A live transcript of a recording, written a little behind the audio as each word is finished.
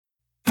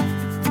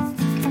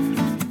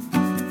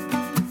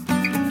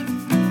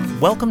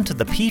Welcome to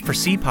the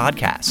P4C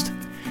podcast.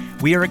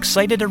 We are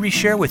excited to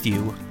reshare with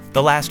you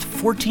the last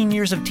 14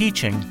 years of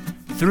teaching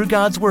through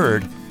God's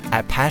Word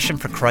at Passion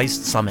for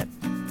Christ Summit.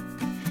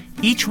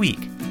 Each week,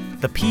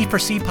 the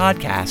P4C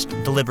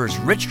podcast delivers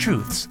rich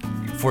truths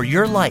for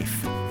your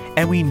life,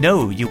 and we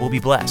know you will be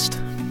blessed.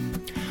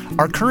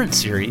 Our current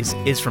series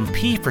is from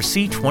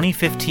P4C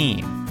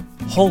 2015,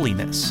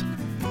 Holiness.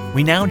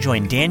 We now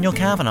join Daniel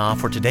Kavanaugh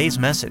for today's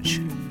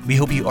message. We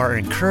hope you are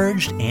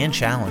encouraged and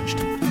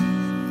challenged.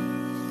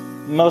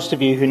 Most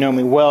of you who know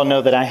me well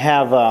know that I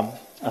have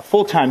a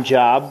full-time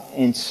job,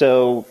 and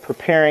so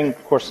preparing,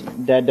 of course,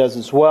 Dad does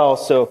as well,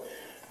 so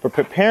for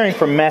preparing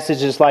for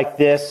messages like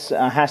this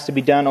has to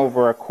be done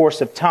over a course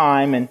of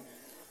time,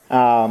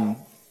 and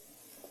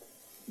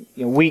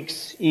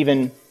weeks,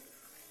 even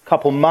a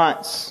couple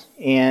months.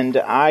 And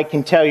I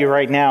can tell you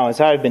right now,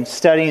 as I've been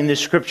studying this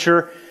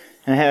scripture,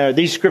 and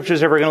these scriptures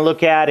that we're going to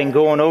look at and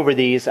going over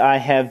these, I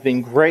have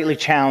been greatly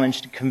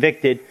challenged and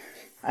convicted.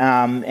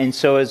 And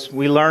so as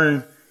we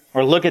learn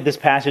or look at this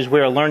passage,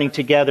 we are learning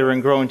together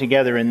and growing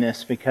together in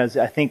this, because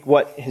I think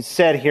what is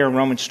said here in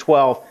Romans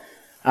 12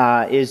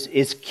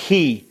 is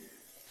key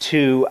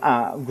to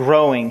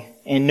growing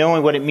and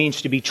knowing what it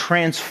means to be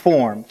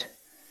transformed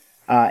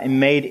and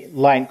made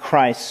like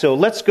Christ. So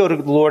let's go to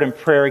the Lord in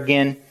prayer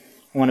again.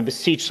 I want to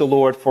beseech the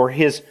Lord for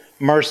His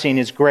mercy and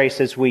His grace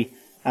as we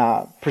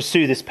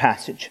pursue this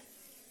passage.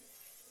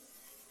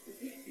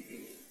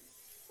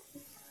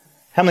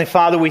 Heavenly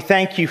Father, we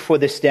thank You for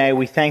this day.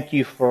 We thank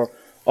You for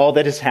all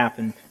that has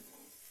happened.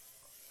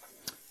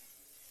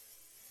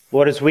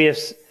 Lord, as we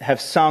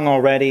have sung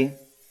already,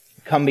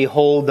 come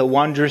behold the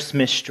wondrous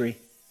mystery.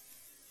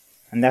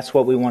 And that's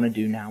what we want to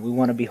do now. We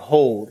want to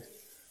behold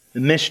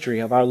the mystery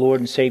of our Lord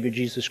and Savior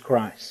Jesus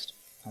Christ,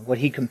 and what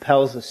He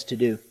compels us to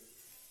do.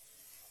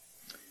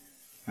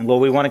 And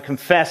Lord, we want to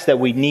confess that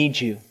we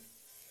need You.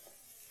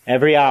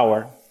 Every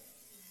hour,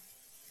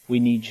 we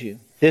need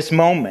You. This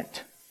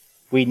moment,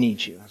 we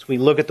need You. As we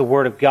look at the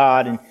Word of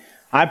God, and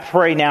I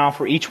pray now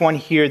for each one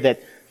here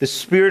that the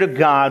Spirit of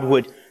God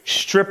would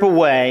strip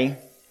away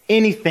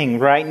anything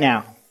right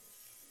now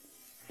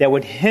that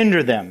would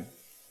hinder them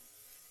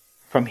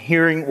from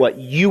hearing what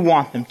You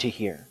want them to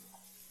hear.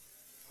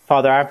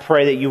 Father, I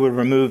pray that You would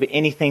remove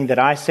anything that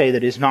I say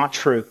that is not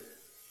true,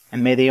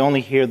 and may they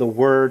only hear the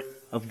Word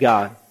of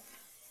God.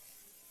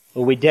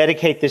 Lord, we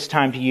dedicate this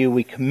time to You.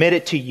 We commit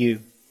it to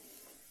You.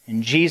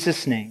 In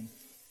Jesus' name,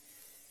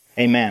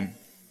 amen.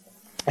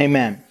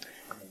 Amen.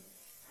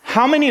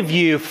 How many of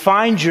you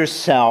find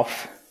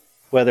yourself,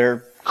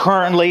 whether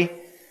currently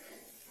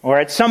or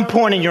at some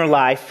point in your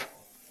life,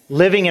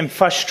 living in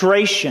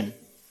frustration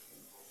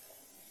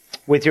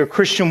with your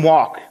Christian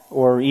walk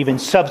or even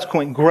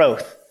subsequent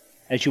growth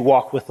as you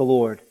walk with the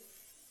Lord?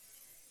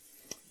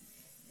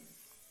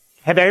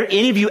 Have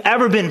any of you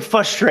ever been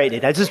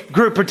frustrated? That's just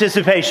group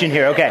participation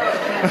here, okay.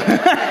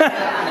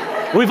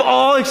 We've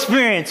all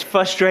experienced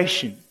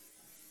frustration.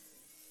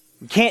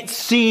 We can't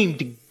seem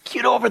to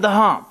get over the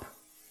hump.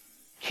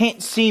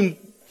 Can't seem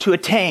to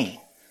attain.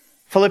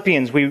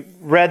 Philippians, we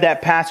read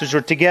that passage,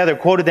 or together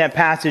quoted that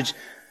passage.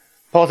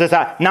 Paul says,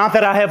 not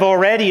that I have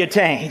already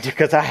attained,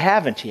 because I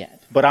haven't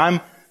yet, but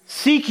I'm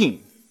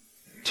seeking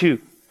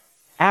to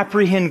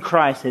apprehend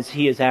Christ as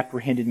He has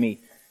apprehended me.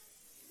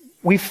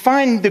 We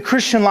find the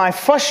Christian life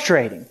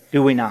frustrating,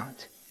 do we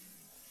not?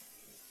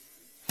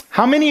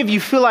 How many of you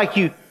feel like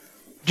you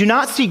do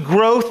not see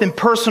growth in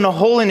personal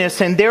holiness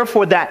and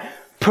therefore that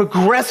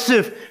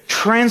progressive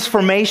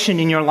transformation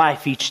in your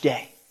life each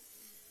day?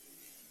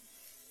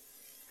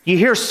 You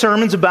hear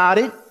sermons about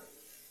it,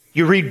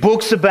 you read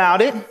books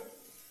about it,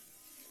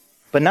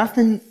 but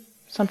nothing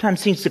sometimes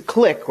seems to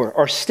click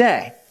or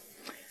stay.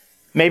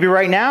 Maybe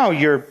right now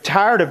you're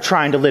tired of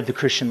trying to live the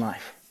Christian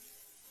life.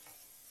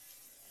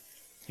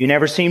 You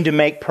never seem to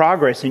make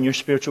progress in your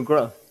spiritual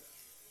growth.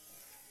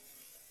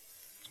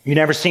 You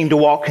never seem to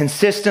walk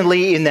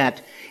consistently in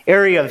that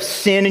area of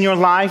sin in your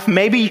life.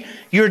 Maybe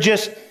you're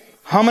just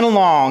humming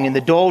along in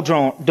the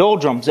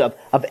doldrums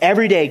of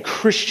everyday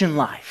Christian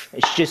life.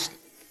 It's just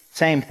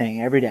same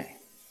thing every day.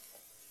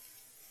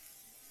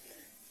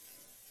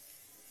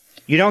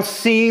 You don't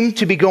seem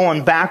to be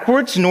going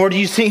backwards, nor do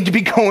you seem to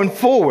be going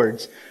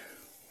forwards.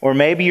 Or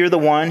maybe you're the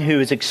one who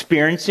is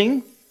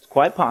experiencing, it's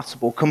quite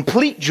possible,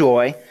 complete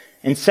joy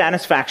and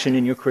satisfaction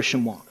in your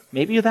Christian walk.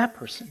 Maybe you're that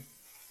person.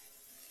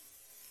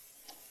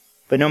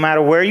 But no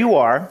matter where you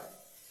are,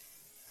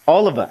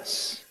 all of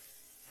us,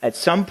 at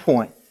some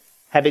point,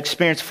 have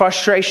experienced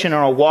frustration in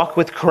our walk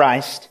with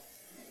Christ.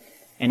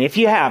 And if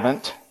you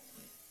haven't,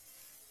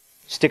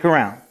 stick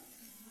around.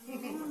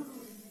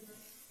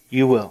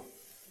 You will.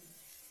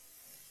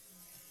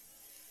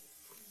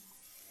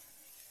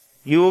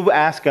 You will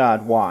ask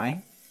God,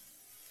 why?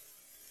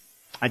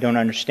 I don't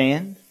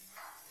understand.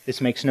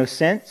 This makes no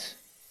sense.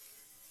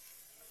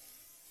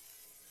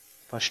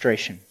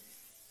 Frustration.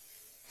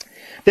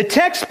 The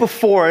text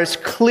before us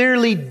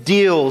clearly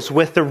deals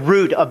with the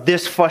root of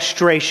this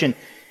frustration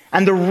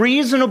and the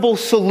reasonable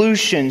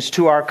solutions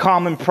to our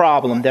common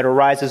problem that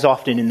arises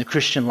often in the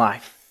Christian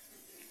life.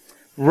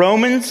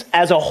 Romans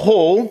as a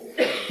whole,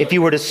 if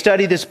you were to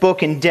study this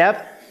book in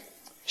depth,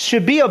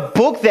 should be a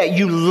book that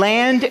you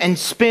land and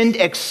spend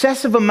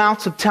excessive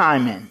amounts of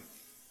time in.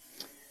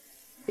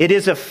 It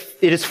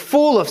is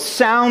full of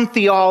sound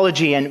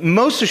theology and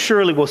most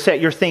assuredly will set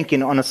your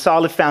thinking on a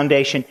solid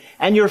foundation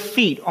and your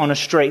feet on a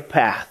straight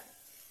path.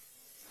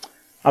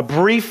 A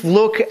brief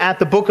look at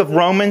the book of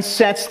Romans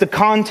sets the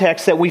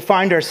context that we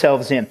find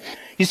ourselves in.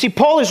 You see,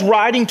 Paul is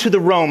writing to the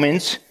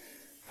Romans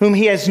whom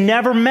he has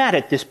never met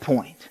at this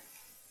point.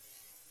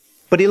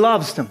 But he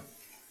loves them.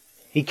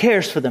 He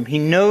cares for them. He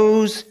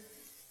knows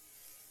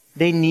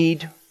they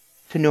need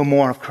to know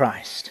more of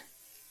Christ.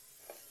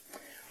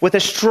 With a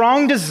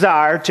strong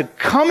desire to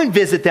come and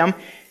visit them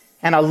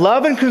and a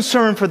love and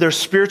concern for their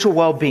spiritual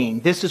well-being,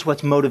 this is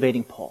what's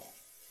motivating Paul.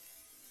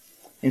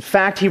 In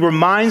fact, he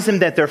reminds them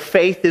that their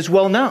faith is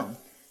well known.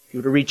 If you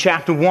were to read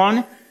chapter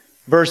 1,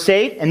 verse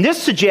 8, and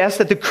this suggests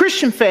that the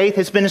Christian faith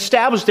has been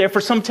established there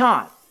for some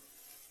time.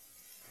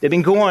 They've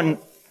been going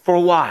for a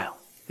while.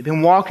 They've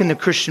been walking the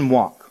Christian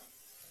walk.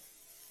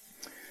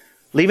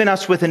 Leaving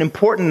us with an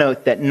important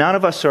note that none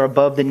of us are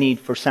above the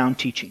need for sound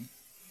teaching.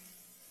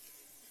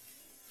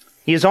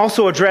 He is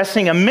also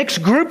addressing a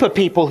mixed group of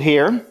people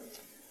here,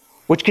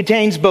 which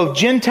contains both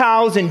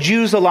Gentiles and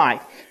Jews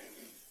alike.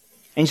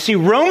 And you see,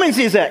 Romans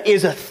is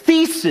a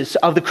thesis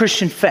of the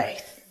Christian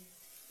faith,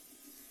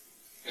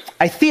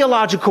 a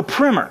theological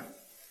primer,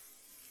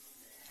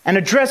 and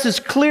addresses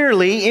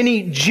clearly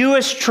any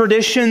Jewish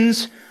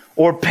traditions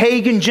or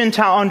pagan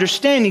Gentile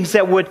understandings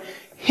that would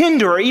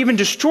hinder or even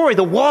destroy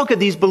the walk of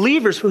these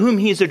believers for whom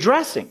he is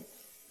addressing.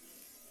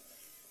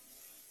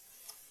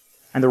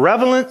 And the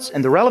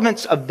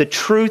relevance of the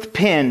truth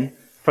penned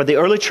for the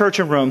early church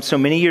in Rome so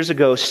many years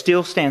ago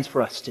still stands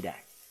for us today.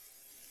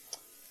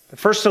 The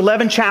first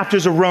 11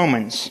 chapters of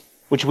Romans,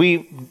 which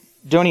we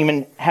don't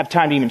even have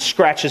time to even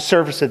scratch the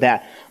surface of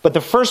that, but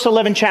the first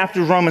 11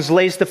 chapters of Romans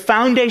lays the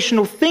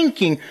foundational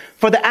thinking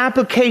for the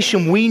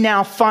application we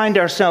now find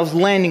ourselves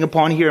landing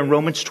upon here in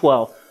Romans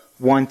 12,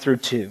 1 through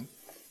 2.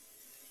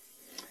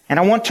 And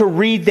I want to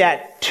read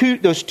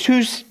those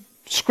two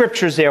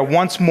scriptures there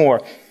once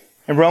more.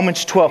 In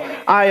Romans 12,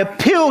 I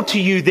appeal to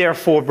you,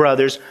 therefore,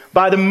 brothers,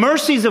 by the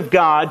mercies of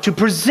God, to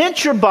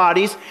present your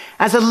bodies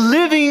as a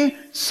living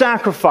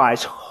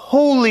sacrifice,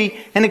 holy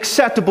and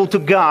acceptable to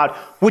God,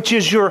 which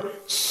is your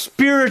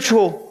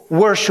spiritual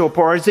worship,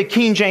 or as the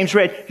King James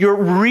read, your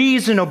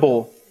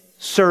reasonable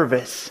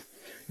service.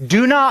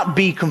 Do not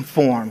be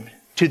conformed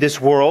to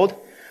this world,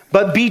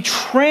 but be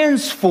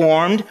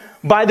transformed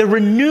by the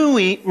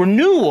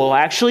renewal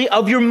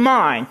of your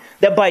mind,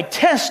 that by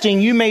testing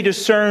you may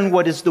discern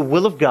what is the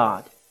will of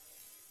God,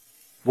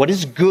 what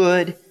is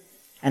good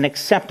and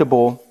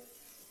acceptable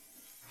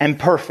and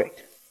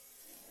perfect.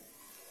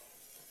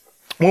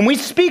 When we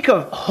speak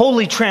of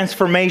holy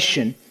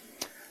transformation,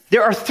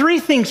 there are three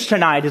things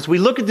tonight as we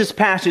look at this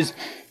passage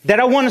that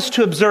I want us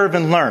to observe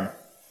and learn,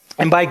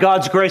 and by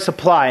God's grace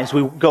apply as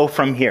we go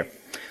from here.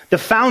 The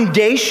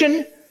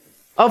foundation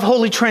of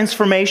holy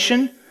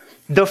transformation,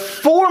 the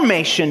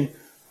formation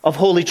of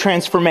holy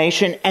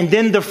transformation, and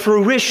then the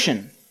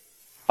fruition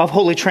of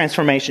holy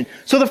transformation.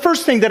 So the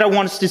first thing that I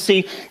want us to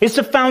see is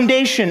the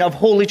foundation of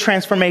holy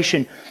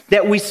transformation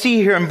that we see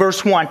here in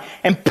verse 1.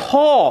 And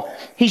Paul,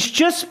 he's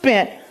just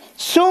spent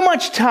so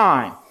much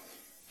time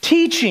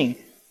teaching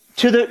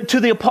to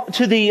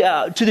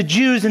the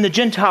Jews and the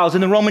Gentiles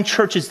in the Roman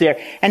churches there.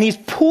 And he's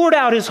poured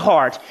out his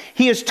heart.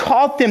 He has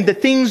taught them the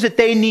things that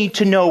they need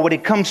to know when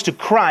it comes to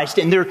Christ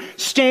and their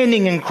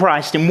standing in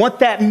Christ and what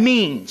that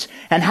means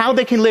and how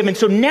they can live. And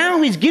so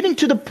now he's getting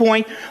to the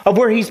point of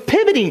where he's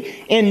pivoting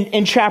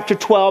in chapter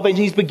 12 and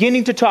he's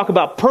beginning to talk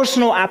about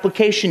personal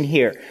application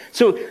here.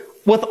 So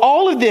with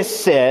all of this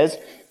says,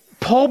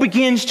 Paul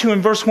begins to, in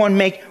verse 1,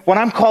 make what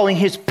I'm calling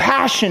his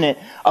passionate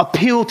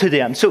appeal to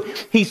them. So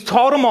he's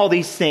taught them all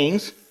these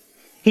things.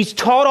 He's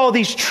taught all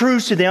these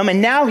truths to them. And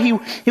now he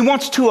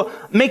wants to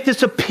make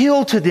this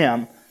appeal to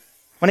them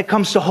when it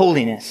comes to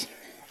holiness.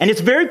 And it's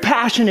very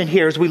passionate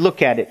here as we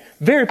look at it.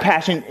 Very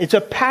passionate. It's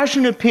a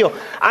passionate appeal.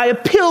 I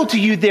appeal to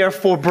you,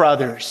 therefore,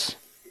 brothers.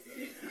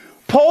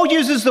 Paul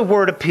uses the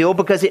word appeal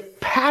because it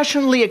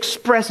passionately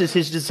expresses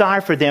his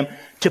desire for them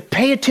to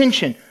pay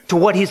attention to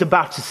what he's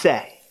about to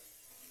say.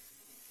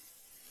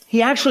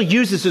 He actually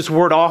uses this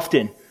word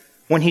often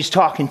when he's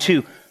talking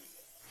to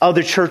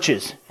other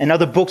churches and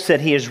other books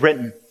that he has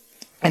written.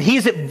 And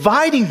he's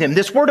inviting them.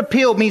 This word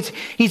appeal means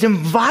he's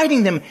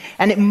inviting them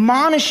and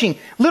admonishing,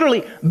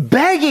 literally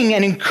begging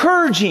and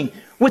encouraging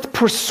with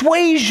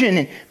persuasion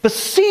and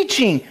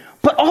beseeching,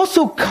 but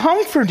also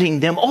comforting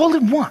them all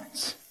at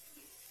once.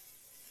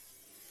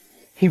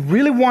 He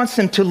really wants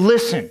them to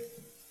listen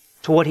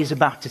to what he's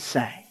about to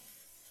say.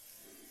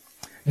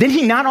 Then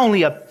he not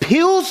only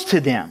appeals to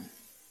them,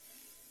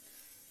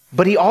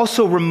 but he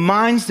also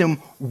reminds them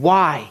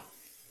why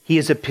he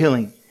is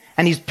appealing.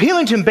 And he's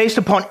appealing to them based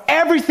upon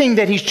everything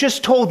that he's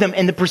just told them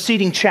in the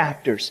preceding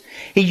chapters.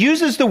 He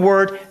uses the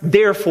word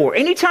therefore.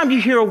 Anytime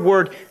you hear a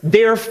word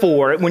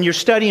therefore, when you're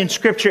studying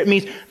scripture, it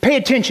means pay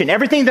attention.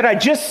 Everything that I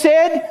just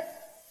said,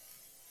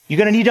 You're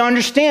going to need to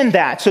understand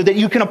that so that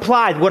you can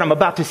apply what I'm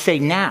about to say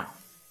now.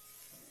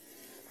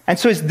 And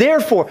so it's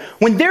therefore.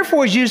 When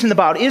therefore is used in the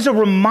Bible, it is a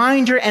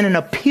reminder and an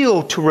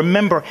appeal to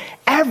remember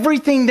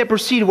everything that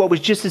preceded what was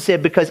just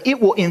said, because it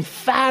will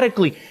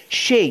emphatically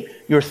shape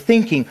your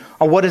thinking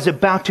on what is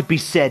about to be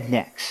said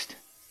next.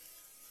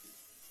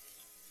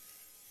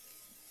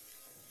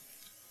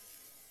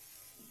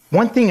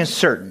 One thing is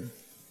certain.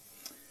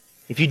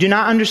 If you do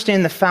not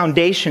understand the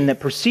foundation that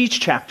precedes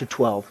chapter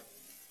 12,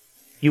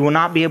 you will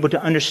not be able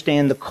to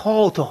understand the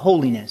call to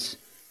holiness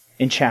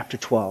in chapter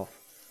 12,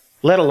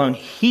 let alone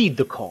heed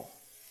the call.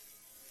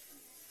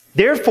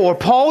 Therefore,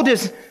 Paul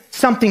does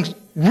something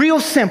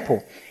real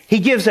simple. He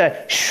gives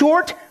a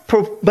short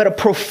but a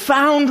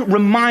profound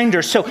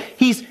reminder. So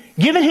he's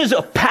given his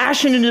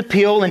passionate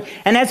appeal, and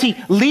as he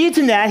leads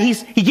in that,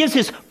 he gives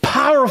his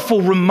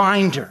powerful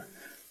reminder.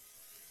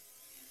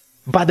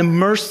 By the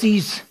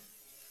mercies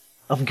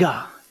of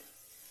God.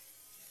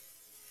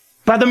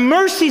 By the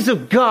mercies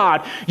of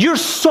God, your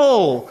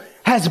soul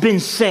has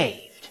been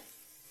saved.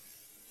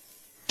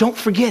 Don't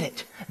forget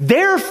it.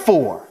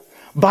 Therefore,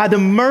 by the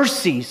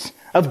mercies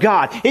of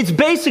God. It's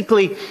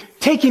basically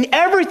taking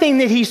everything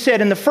that he said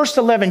in the first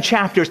 11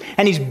 chapters,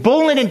 and he's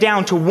boiling it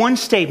down to one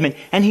statement,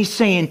 and he's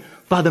saying,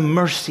 by the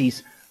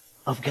mercies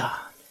of God.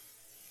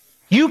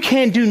 You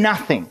can do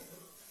nothing,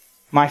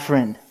 my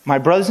friend, my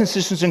brothers and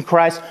sisters in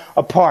Christ,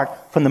 apart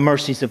from the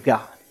mercies of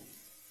God.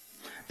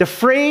 The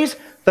phrase,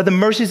 by the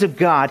mercies of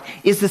God,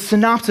 is the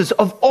synopsis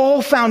of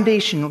all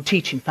foundational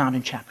teaching found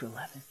in chapter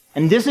 11.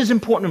 And this is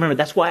important to remember.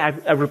 That's why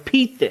I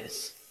repeat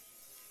this.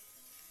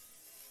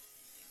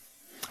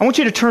 I want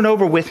you to turn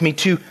over with me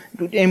to,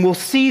 and we'll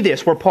see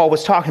this where Paul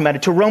was talking about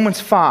it, to Romans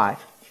 5.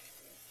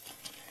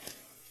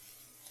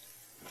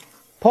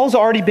 Paul's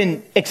already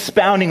been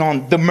expounding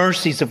on the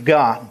mercies of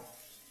God.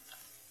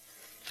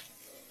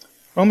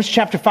 Romans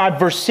chapter 5,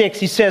 verse 6,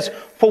 he says,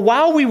 for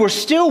while we were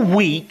still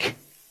weak,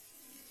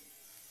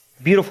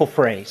 beautiful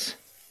phrase,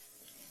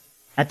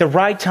 at the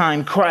right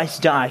time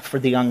Christ died for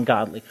the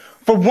ungodly.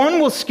 For one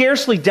will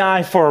scarcely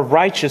die for a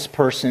righteous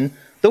person,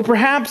 though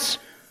perhaps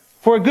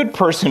for a good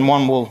person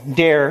one will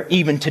dare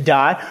even to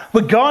die.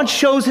 But God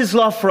shows his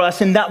love for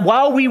us in that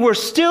while we were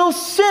still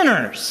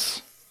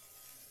sinners,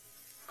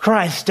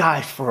 Christ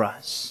died for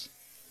us.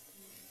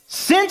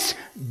 Since,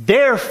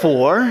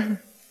 therefore,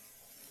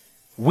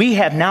 we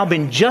have now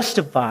been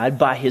justified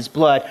by his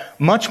blood,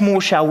 much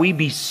more shall we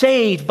be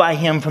saved by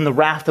him from the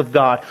wrath of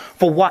God.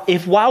 For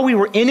if while we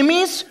were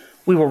enemies,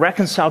 we were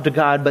reconciled to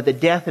God by the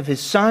death of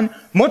his Son,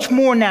 much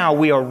more now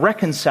we are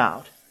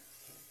reconciled.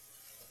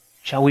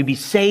 Shall we be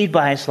saved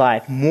by his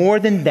life? More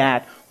than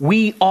that,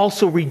 we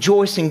also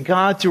rejoice in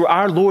God through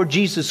our Lord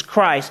Jesus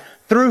Christ,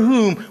 through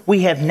whom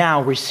we have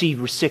now received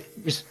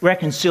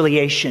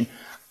reconciliation.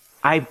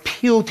 I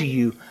appeal to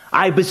you,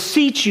 I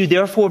beseech you,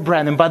 therefore,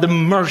 brethren, by the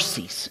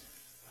mercies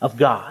of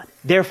God.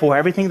 Therefore,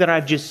 everything that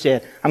I've just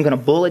said, I'm going to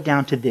boil it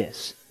down to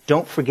this.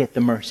 Don't forget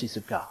the mercies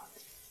of God.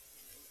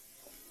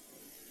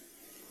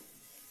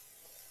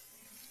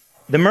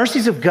 The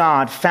mercies of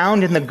God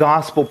found in the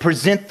gospel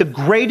present the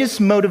greatest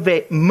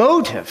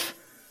motive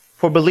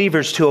for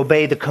believers to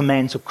obey the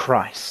commands of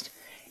Christ.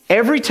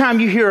 Every time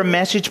you hear a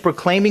message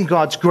proclaiming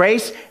God's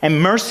grace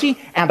and mercy,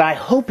 and I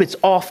hope it's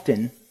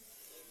often,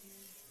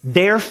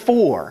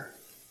 therefore,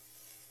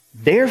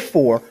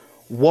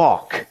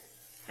 walk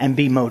and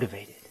be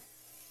motivated.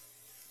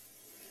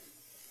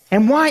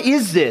 And why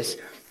is this?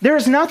 There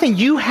is nothing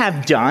you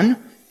have done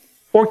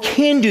or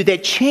can do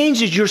that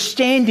changes your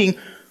standing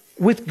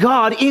with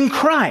God in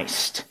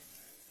Christ.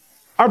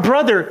 Our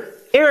brother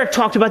Eric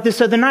talked about this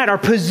the other night. Our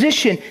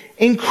position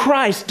in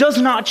Christ does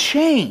not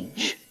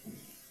change.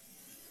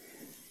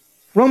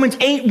 Romans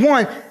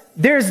 8:1,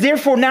 there is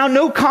therefore now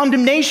no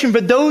condemnation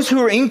for those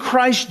who are in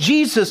Christ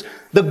Jesus.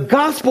 The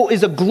gospel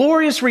is a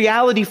glorious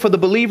reality for the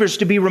believers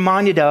to be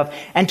reminded of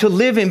and to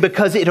live in,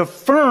 because it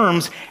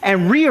affirms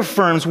and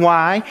reaffirms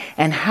why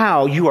and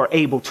how you are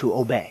able to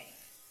obey.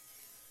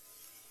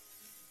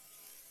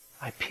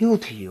 I appeal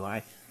to you,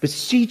 I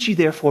beseech you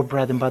therefore,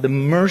 brethren, by the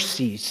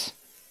mercies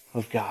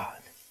of God.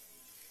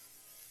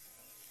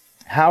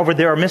 However,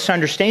 there are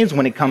misunderstandings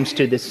when it comes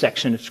to this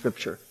section of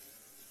Scripture.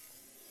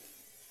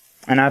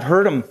 And I've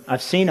heard them,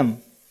 I've seen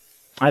them,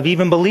 I've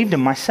even believed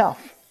them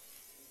myself.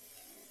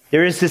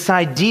 There is this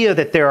idea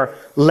that there are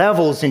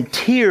levels and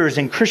tiers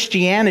in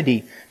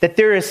Christianity, that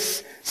there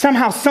is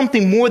somehow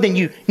something more than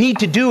you need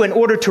to do in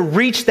order to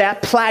reach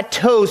that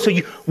plateau so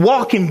you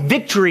walk in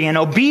victory and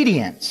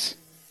obedience.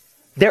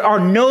 There are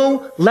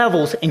no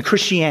levels in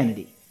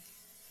Christianity.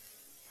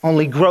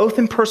 Only growth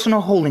in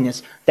personal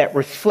holiness that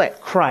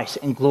reflect Christ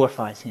and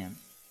glorifies him.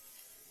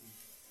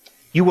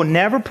 You will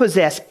never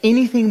possess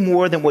anything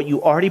more than what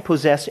you already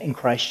possess in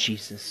Christ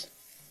Jesus.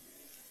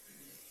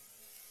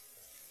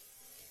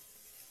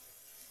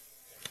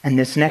 And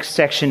this next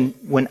section,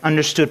 when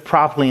understood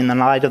properly in the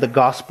light of the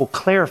gospel,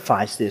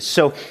 clarifies this.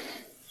 So,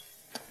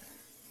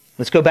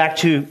 let's go back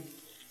to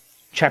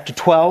chapter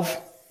 12.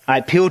 I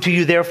appeal to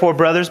you, therefore,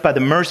 brothers, by the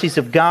mercies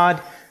of God,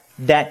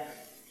 that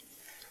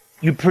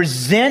you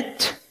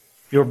present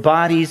your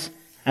bodies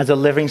as a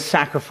living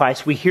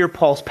sacrifice. We hear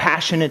Paul's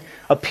passionate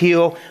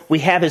appeal. We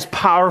have his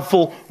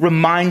powerful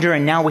reminder,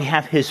 and now we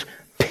have his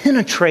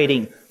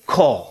penetrating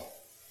call.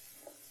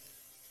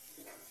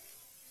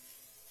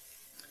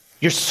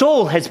 Your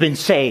soul has been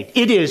saved.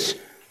 It is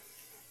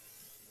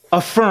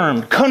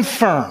affirmed,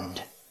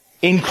 confirmed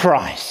in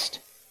Christ.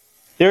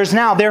 There is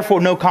now,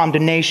 therefore, no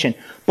condemnation.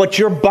 But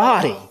your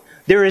body,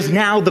 there is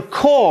now the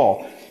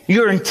call,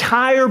 your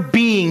entire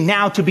being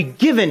now to be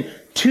given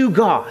to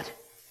God.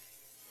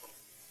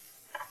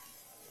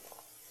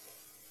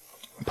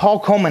 Paul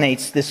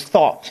culminates this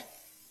thought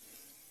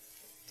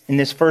in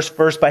this first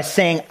verse by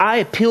saying, I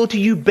appeal to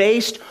you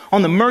based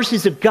on the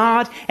mercies of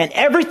God and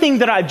everything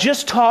that I've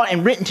just taught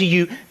and written to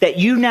you, that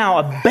you now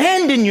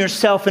abandon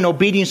yourself in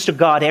obedience to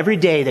God every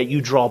day that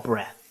you draw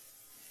breath.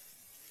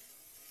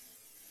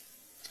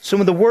 So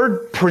when the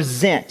word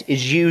present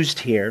is used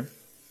here,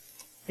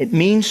 it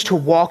means to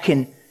walk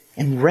in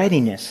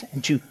readiness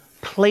and to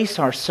place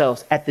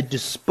ourselves at the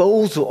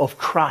disposal of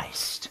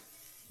Christ.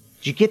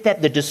 Did you get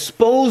that? The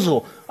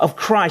disposal of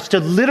Christ, to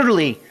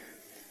literally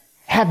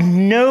have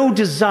no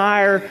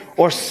desire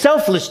or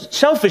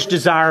selfish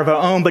desire of our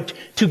own, but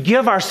to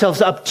give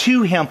ourselves up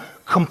to Him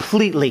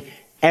completely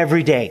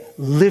every day.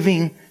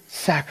 Living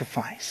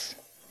sacrifice.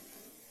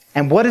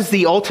 And what is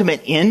the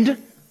ultimate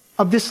end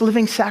of this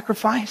living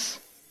sacrifice?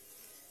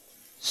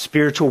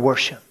 Spiritual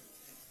worship.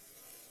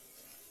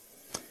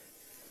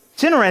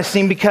 It's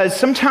interesting because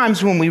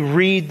sometimes when we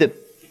read the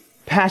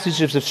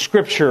passages of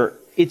Scripture,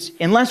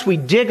 unless we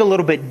dig a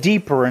little bit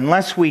deeper,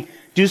 unless we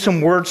do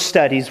some word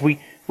studies, we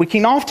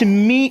can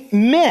often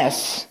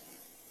miss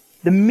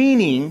the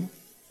meaning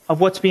of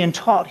what's being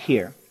taught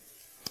here.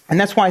 And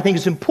that's why I think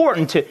it's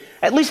important to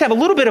at least have a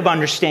little bit of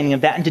understanding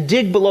of that and to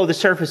dig below the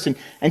surface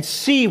and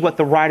see what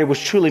the writer was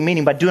truly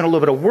meaning by doing a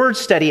little bit of word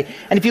study.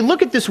 And if you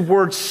look at this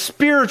word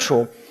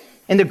spiritual,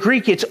 in the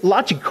Greek it's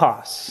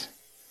logikos.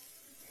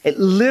 It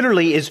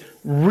literally is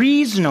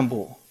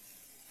reasonable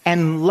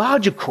and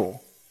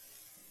logical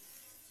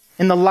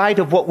in the light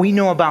of what we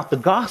know about the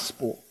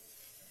gospel,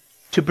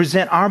 to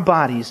present our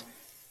bodies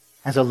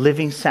as a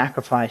living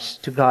sacrifice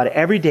to God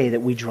every day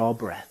that we draw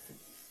breath.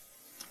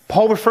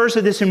 Paul refers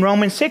to this in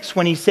Romans 6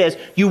 when he says,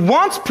 you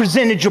once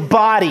presented your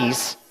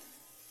bodies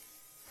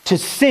to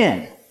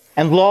sin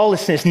and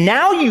lawlessness.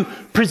 Now you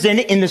present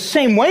it in the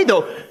same way,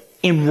 though,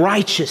 in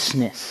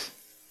righteousness.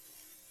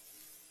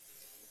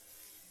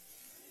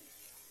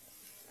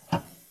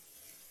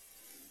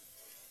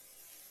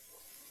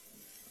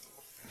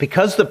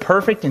 Because the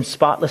perfect and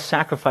spotless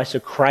sacrifice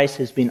of Christ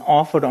has been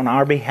offered on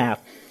our behalf,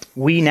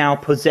 we now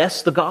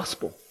possess the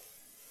gospel.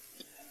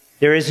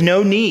 There is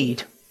no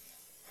need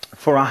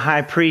for a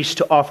high priest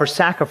to offer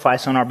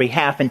sacrifice on our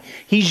behalf. And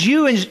he's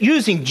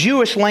using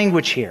Jewish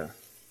language here.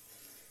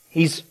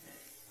 He's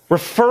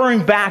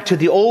referring back to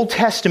the Old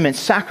Testament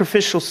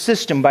sacrificial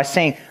system by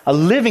saying a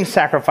living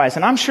sacrifice.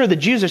 And I'm sure the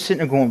Jews are sitting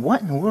there going, what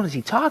in the world is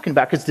he talking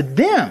about? Because to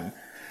them,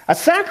 a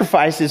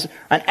sacrifice is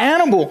an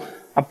animal,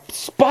 a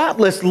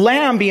spotless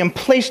lamb being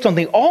placed on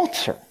the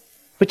altar.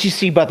 But you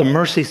see, by the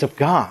mercies of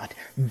God,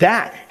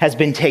 that has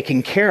been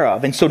taken care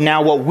of. And so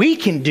now what we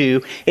can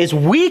do is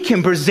we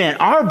can present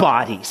our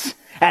bodies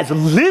as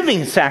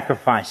living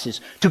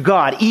sacrifices to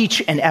God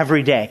each and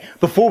every day.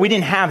 Before we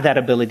didn't have that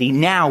ability.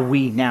 Now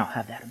we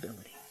have that ability.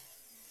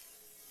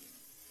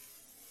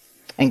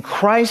 And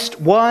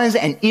Christ was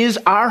and is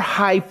our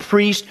high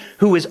priest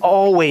who is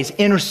always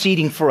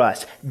interceding for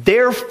us.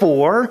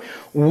 Therefore,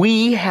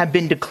 we have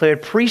been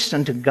declared priests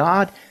unto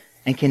God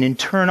and can in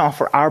turn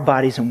offer our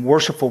bodies in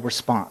worshipful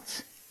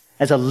response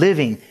as a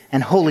living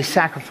and holy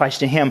sacrifice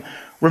to Him.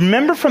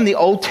 Remember from the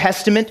Old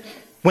Testament,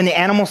 when the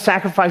animal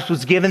sacrifice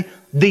was given,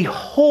 the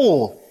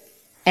whole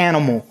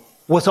animal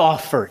was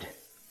offered.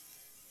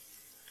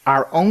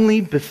 Our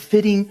only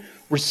befitting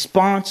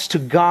response to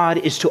God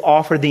is to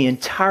offer the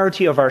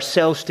entirety of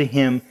ourselves to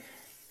Him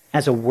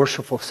as a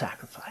worshipful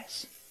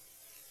sacrifice.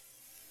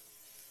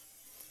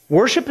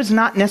 Worship is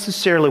not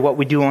necessarily what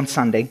we do on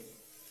Sunday.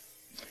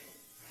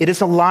 It is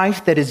a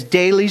life that is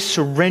daily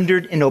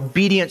surrendered in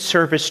obedient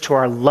service to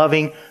our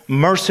loving,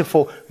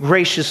 merciful,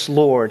 gracious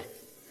Lord.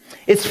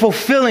 It's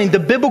fulfilling the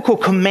biblical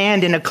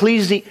command in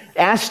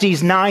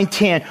Ecclesiastes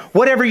 9:10.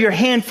 Whatever your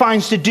hand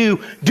finds to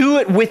do, do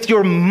it with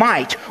your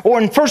might.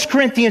 Or in 1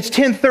 Corinthians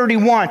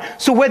 10:31.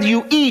 So whether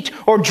you eat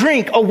or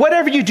drink or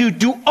whatever you do,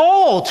 do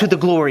all to the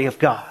glory of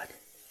God.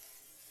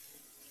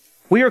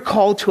 We are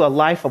called to a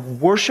life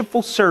of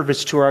worshipful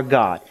service to our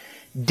God.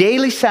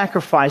 Daily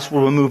sacrifice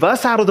will remove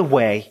us out of the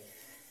way,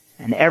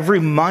 and every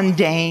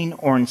mundane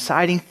or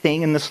inciting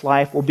thing in this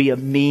life will be a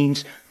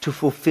means to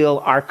fulfill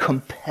our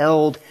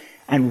compelled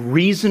and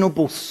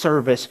reasonable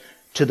service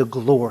to the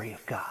glory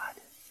of God.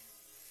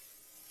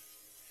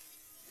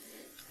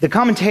 The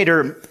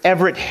commentator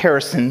Everett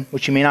Harrison,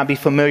 which you may not be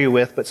familiar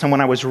with, but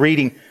someone I was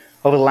reading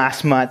over the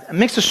last month,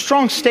 makes a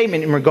strong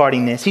statement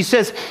regarding this. He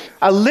says,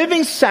 a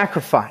living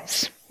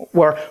sacrifice,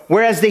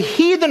 whereas the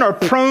heathen are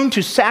prone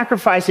to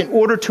sacrifice in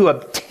order to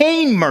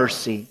obtain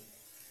mercy,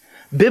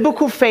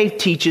 biblical faith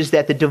teaches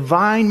that the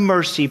divine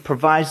mercy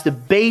provides the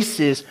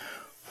basis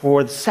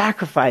for the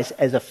sacrifice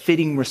as a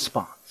fitting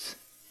response.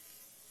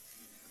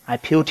 I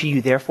appeal to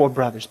you, therefore,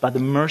 brothers, by the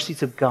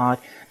mercies of God,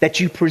 that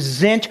you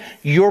present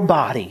your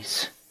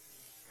bodies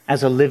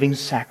as a living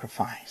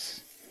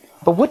sacrifice.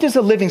 But what does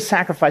a living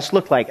sacrifice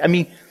look like? I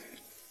mean,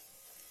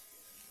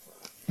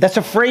 that's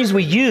a phrase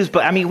we use,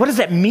 but I mean, what does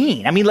that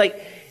mean? I mean,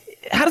 like,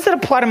 how does that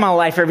apply to my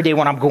life every day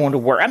when I'm going to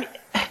work? I mean,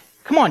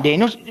 come on,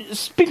 Daniel,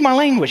 speak my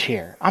language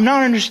here. I'm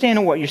not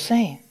understanding what you're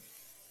saying.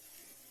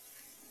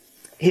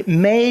 It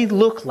may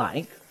look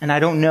like, and I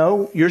don't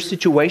know your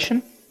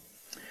situation,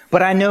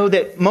 but I know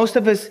that most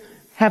of us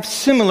have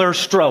similar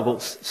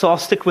struggles, so I'll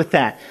stick with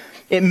that.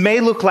 It may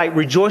look like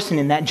rejoicing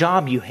in that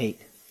job you hate.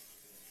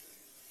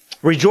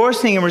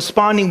 Rejoicing and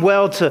responding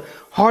well to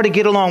hard to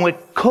get along with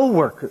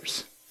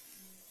coworkers.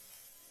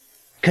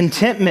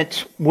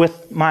 Contentment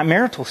with my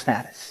marital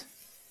status.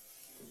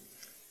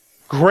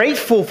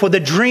 Grateful for the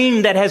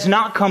dream that has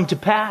not come to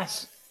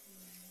pass.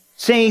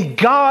 Saying,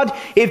 God,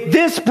 if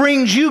this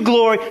brings you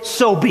glory,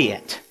 so be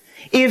it.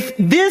 If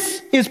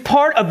this is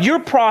part of your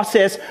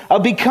process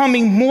of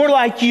becoming more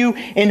like you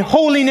in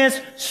holiness,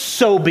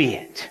 so be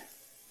it.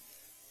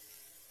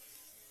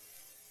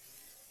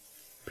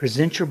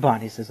 Present your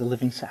bodies as a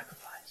living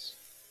sacrifice.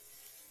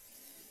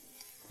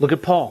 Look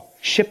at Paul,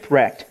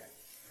 shipwrecked,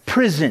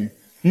 prison,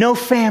 no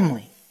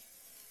family.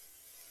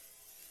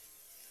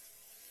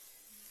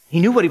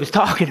 He knew what he was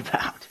talking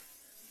about.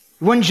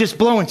 He wasn't just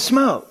blowing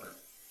smoke.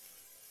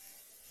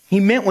 He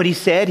meant what he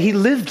said. He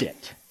lived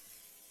it.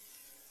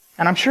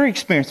 And I'm sure he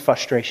experienced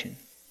frustration.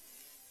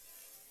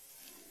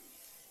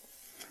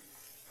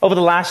 Over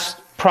the last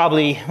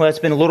it's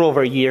been a little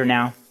over a year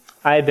now,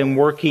 I have been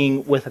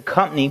working with a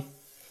company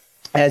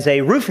as a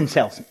roofing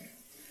salesman.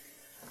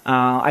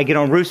 I get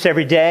on roofs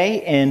every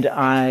day and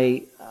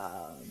I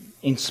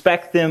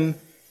inspect them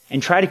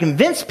and try to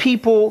convince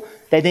people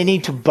that they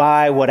need to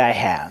buy what I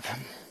have.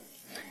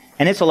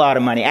 And it's a lot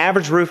of money.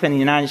 Average roof in the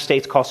United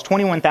States costs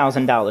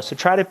 $21,000. So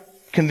try to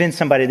convince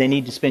somebody they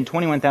need to spend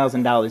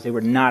 $21,000 they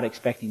were not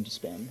expecting to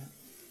spend.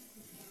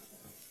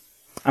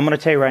 I'm going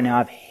to tell you right now,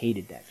 I've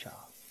hated that job.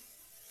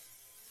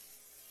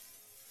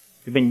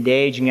 We've been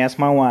engaged. You can ask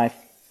my wife.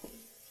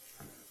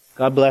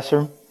 God bless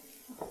her.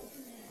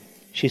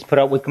 She's put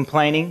up with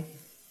complaining.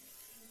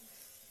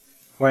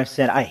 Where I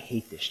said, I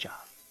hate this job.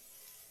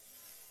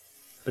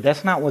 But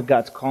that's not what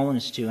God's calling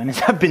us to. And as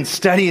I've been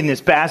studying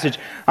this passage,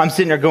 I'm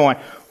sitting there going,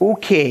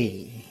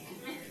 okay.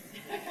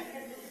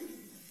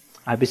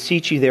 I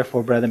beseech you,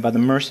 therefore, brethren, by the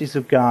mercies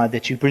of God,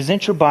 that you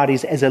present your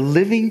bodies as a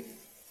living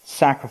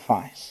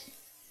sacrifice.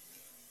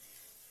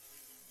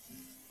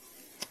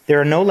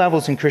 There are no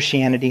levels in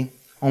Christianity,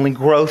 only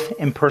growth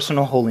in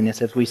personal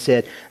holiness, as we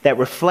said, that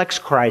reflects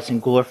Christ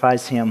and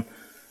glorifies Him.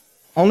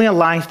 Only a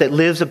life that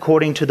lives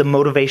according to the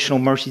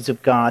motivational mercies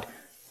of God.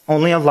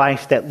 Only a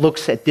life that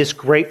looks at this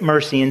great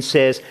mercy and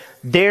says,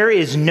 there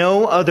is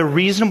no other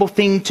reasonable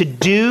thing to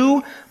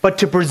do but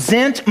to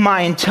present my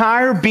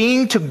entire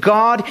being to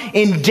God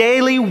in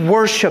daily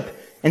worship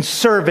and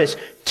service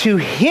to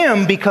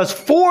Him, because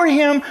for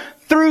Him,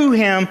 through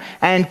Him,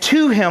 and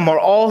to Him are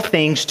all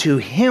things. To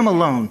Him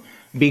alone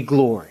be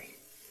glory.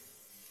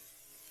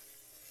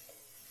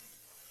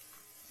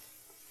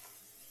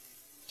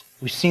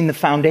 We've seen the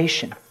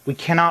foundation. We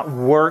cannot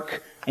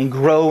work and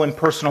grow in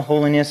personal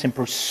holiness and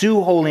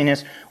pursue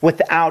holiness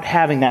without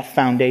having that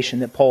foundation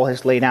that Paul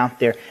has laid out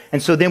there.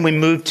 And so then we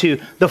move to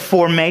the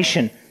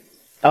formation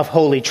of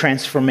holy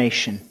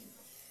transformation.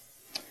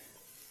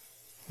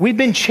 We've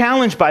been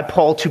challenged by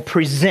Paul to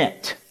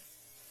present.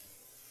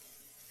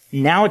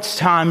 Now it's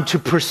time to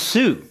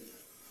pursue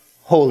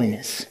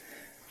holiness.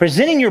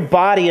 Presenting your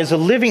body as a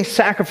living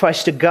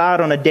sacrifice to God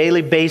on a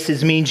daily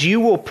basis means you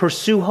will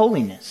pursue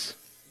holiness.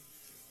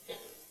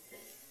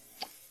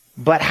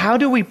 But how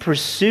do we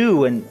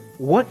pursue, and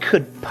what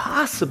could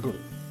possibly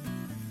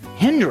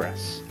hinder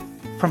us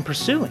from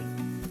pursuing?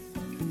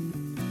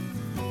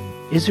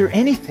 Is there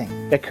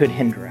anything that could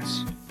hinder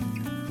us?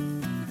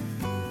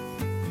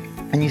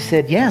 And you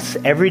said, yes,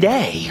 every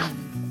day.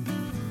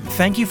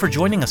 Thank you for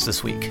joining us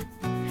this week.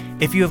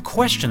 If you have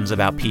questions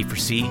about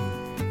P4C,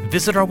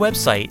 visit our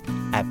website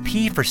at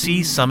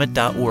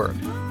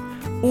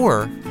p4csummit.org,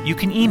 or you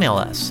can email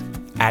us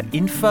at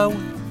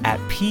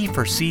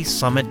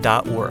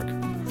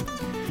info@p4csummit.org.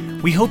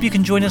 We hope you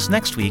can join us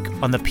next week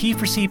on the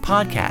P4C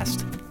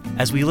podcast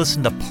as we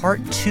listen to part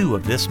 2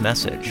 of this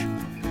message.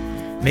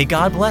 May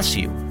God bless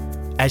you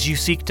as you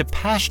seek to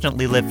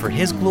passionately live for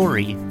His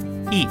glory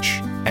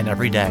each and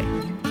every day.